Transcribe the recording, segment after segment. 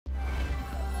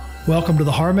Welcome to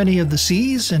the Harmony of the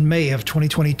Seas in May of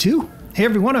 2022. Hey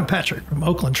everyone, I'm Patrick from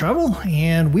Oakland Travel,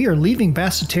 and we are leaving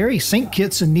Basseterre, St.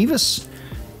 Kitts, and Nevis.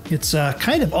 It's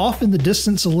kind of off in the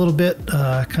distance a little bit,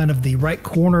 kind of the right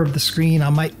corner of the screen.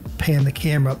 I might pan the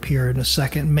camera up here in a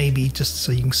second, maybe, just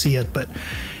so you can see it, but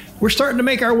we're starting to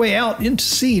make our way out into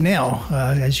sea now,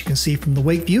 as you can see from the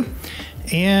wake view.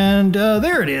 And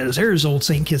there it is. There's old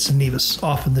St. Kitts and Nevis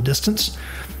off in the distance.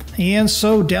 And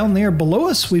so down there below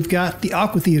us, we've got the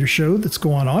Aqua Show that's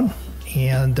going on,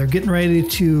 and they're getting ready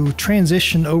to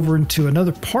transition over into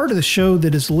another part of the show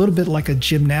that is a little bit like a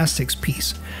gymnastics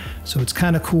piece. So it's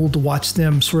kind of cool to watch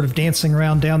them sort of dancing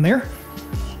around down there.